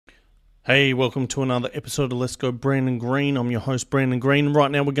Hey, welcome to another episode of Let's Go Brandon Green. I'm your host, Brandon Green. Right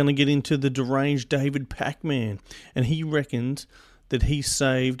now we're going to get into the deranged David Pac-Man. And he reckons that he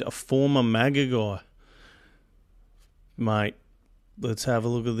saved a former MAGA guy. Mate, let's have a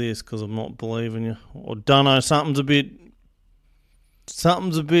look at this because I'm not believing you. Or don't know, something's a bit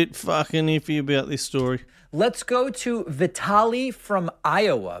fucking iffy about this story. Let's go to Vitaly from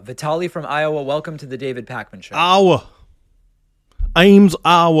Iowa. Vitaly from Iowa, welcome to the David Pac-Man Show. Iowa. Ames,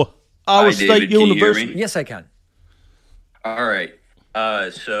 Iowa. Iowa State David, University. Can you hear me? Yes, I can. All right.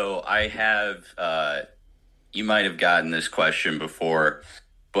 So I have, you might have gotten this question before,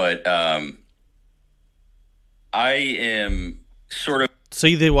 but I am sort of.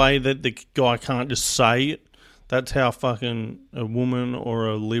 See the way that the guy can't just say it? That's how fucking a woman or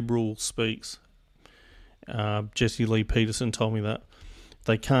a liberal speaks. Jesse Lee Peterson told me that.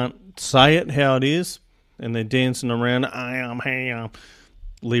 They can't say it how it is, and they're dancing around. I am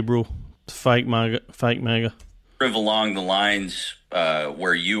liberal, fake MAGA. Sort of along the lines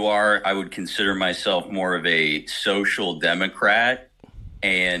where you are. I would consider myself more of a social democrat,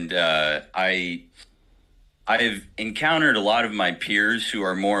 and I've encountered a lot of my peers who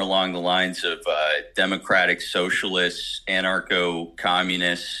are more along the lines of democratic socialists,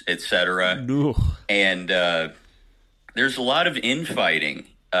 anarcho-communists, etc. And there's a lot of infighting.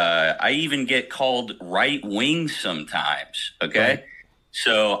 I even get called right-wing sometimes, okay? Right.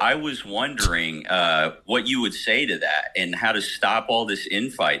 So I was wondering what you would say to that and how to stop all this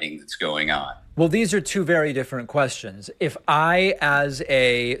infighting that's going on. Well, these are two very different questions. If I, as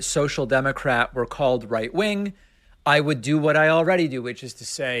a social democrat, were called right-wing, I would do what I already do, which is to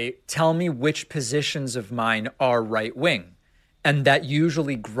say, tell me which positions of mine are right-wing. And that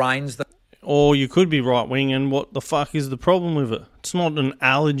usually grinds the... Or you could be right-wing, and what the fuck is the problem with it? It's not an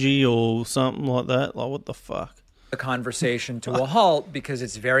allergy or something like that. Like, what the fuck? the conversation to a halt because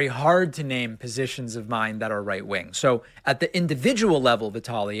it's very hard to name positions of mine that are right-wing. So at the individual level,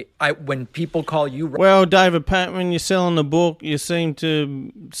 Vitaly, when people call you... Well, David Pac-Man, you're selling a book. You seem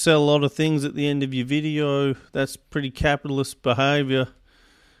to sell a lot of things at the end of your video. That's pretty capitalist behaviour.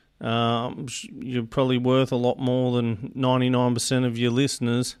 You're probably worth a lot more than 99% of your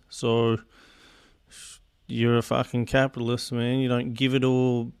listeners. So you're a fucking capitalist, man. You don't give it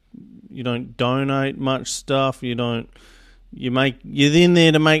all... You don't donate much stuff. You're in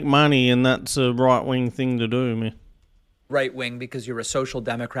there to make money, and that's a right wing thing to do, man. Right wing because you're a social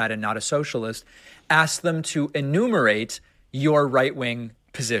democrat and not a socialist. Ask them to enumerate your right wing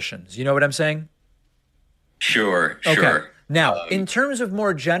positions. You know what I'm saying? Sure. Okay. Now, in terms of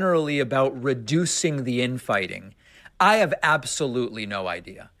more generally about reducing the infighting, I have absolutely no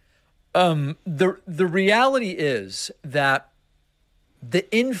idea. The reality is that the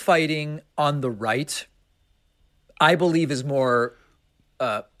infighting on the right, I believe, is more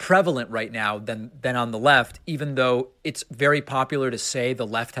prevalent right now than on the left, even though it's very popular to say the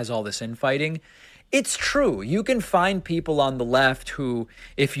left has all this infighting. It's true. You can find people on the left who,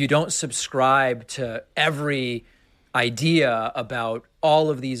 if you don't subscribe to every idea about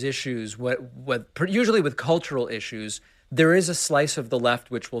all of these issues, usually with cultural issues, there is a slice of the left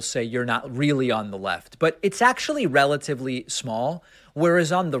which will say you're not really on the left. But it's actually relatively small.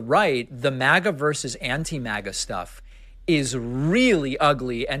 Whereas on the right, the MAGA versus anti-MAGA stuff is really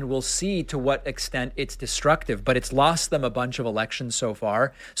ugly, and we'll see to what extent it's destructive. But it's lost them a bunch of elections so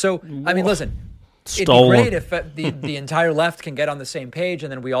far. So, I mean, listen, it'd be great if the entire left can get on the same page and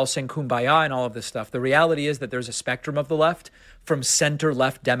then we all sing Kumbaya and all of this stuff. The reality is that there's a spectrum of the left, from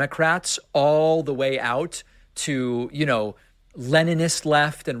center-left Democrats all the way out to, Leninist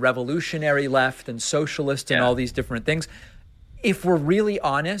left and revolutionary left and socialist and all these different things. If we're really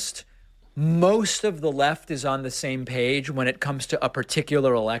honest, most of the left is on the same page when it comes to a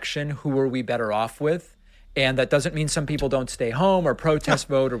particular election. Who are we better off with? And that doesn't mean some people don't stay home or protest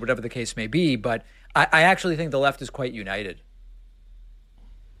vote or whatever the case may be. But I actually think the left is quite united.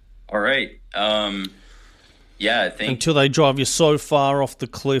 All right. I think until they drive you so far off the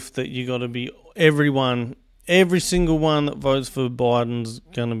cliff that you got to be every single one that votes for Biden's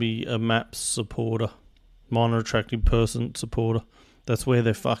going to be a MAPS supporter. Minor attractive person supporter. That's where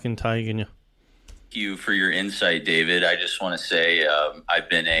they're fucking taking you. Thank you for your insight, David. I just want to say I've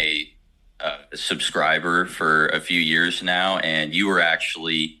been a subscriber for a few years now, and you were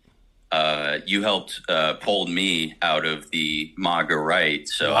actually you helped pull me out of the MAGA right.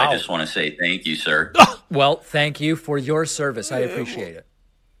 So Wow. I just want to say thank you, sir. Well, thank you for your service. I appreciate it.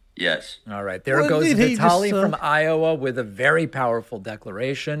 Yes. All right. There What goes did he Vitaly just from Iowa with a very powerful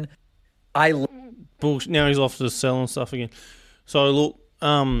declaration. Bullshit. Now he's off to selling stuff again. So look,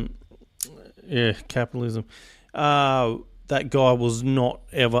 capitalism. The That guy was not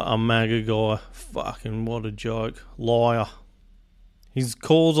ever a MAGA guy. Fucking what a joke. Liar. His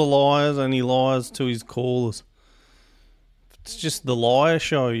calls are liars and he lies to his callers. It's just the liar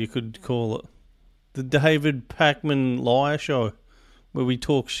show, you could call it. The David Pakman liar show, where we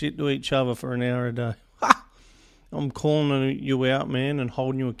talk shit to each other for an hour a day. Ha! I'm calling you out, man, and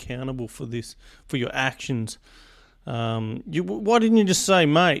holding you accountable for this, for your actions. Why didn't you just say,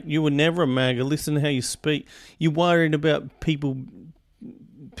 mate, you were never a MAGA, listen to how you speak. You're worried about people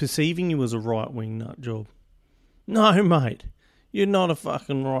perceiving you as a right-wing nutjob. No, mate, you're not a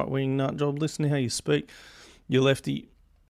fucking right-wing nutjob. Listen to how you speak. You lefty,